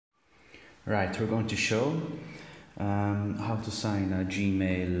Right, we're going to show how to sign a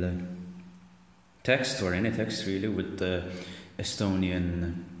Gmail text, or any text really, with the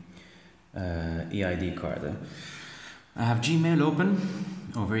Estonian eID card. I have Gmail open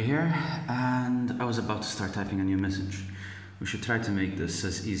over here and I was about to start typing a new message. We should try to make this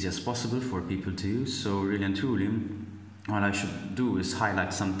as easy as possible for people to use, so really and truly all I should do is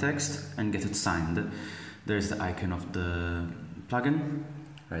highlight some text and get it signed. There's the icon of the plugin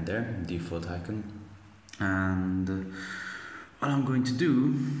right there, default icon, and what I'm going to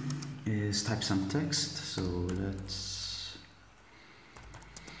do is type some text. So let's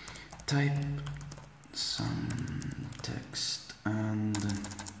type some text, and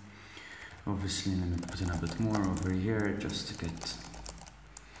obviously let me put in a bit more over here just to get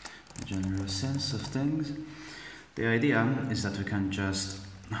a general sense of things. The idea is that we can just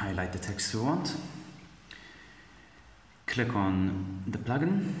highlight the text we want, click on the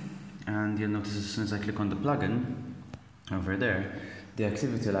plugin, and you'll notice as soon as I click on the plugin over there, the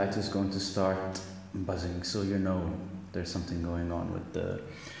activity light is going to start buzzing, so you know there's something going on with the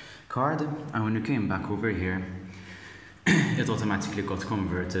card. And when you came back over here, it automatically got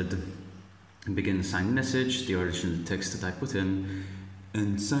converted. Begin signed message, the original text that I put in,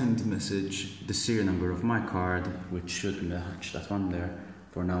 and signed message, the serial number of my card, which should match that one there.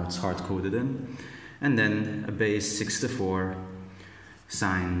 For now it's hard coded in. And then a base 64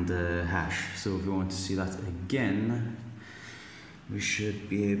 signed hash. So if we want to see that again, we should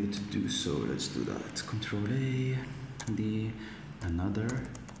be able to do so. Let's do that. Control A, D, another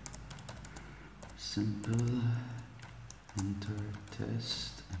simple, enter,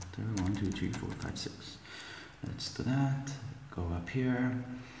 test, enter, 1, 2, 3, 4, 5, 6. Let's do that. Go up here,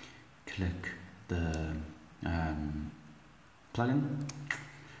 click the plugin.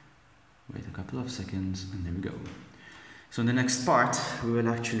 Wait a couple of seconds, and there we go. So in the next part, we will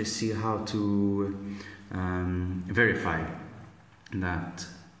actually see how to verify that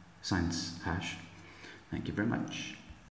science hash. Thank you very much.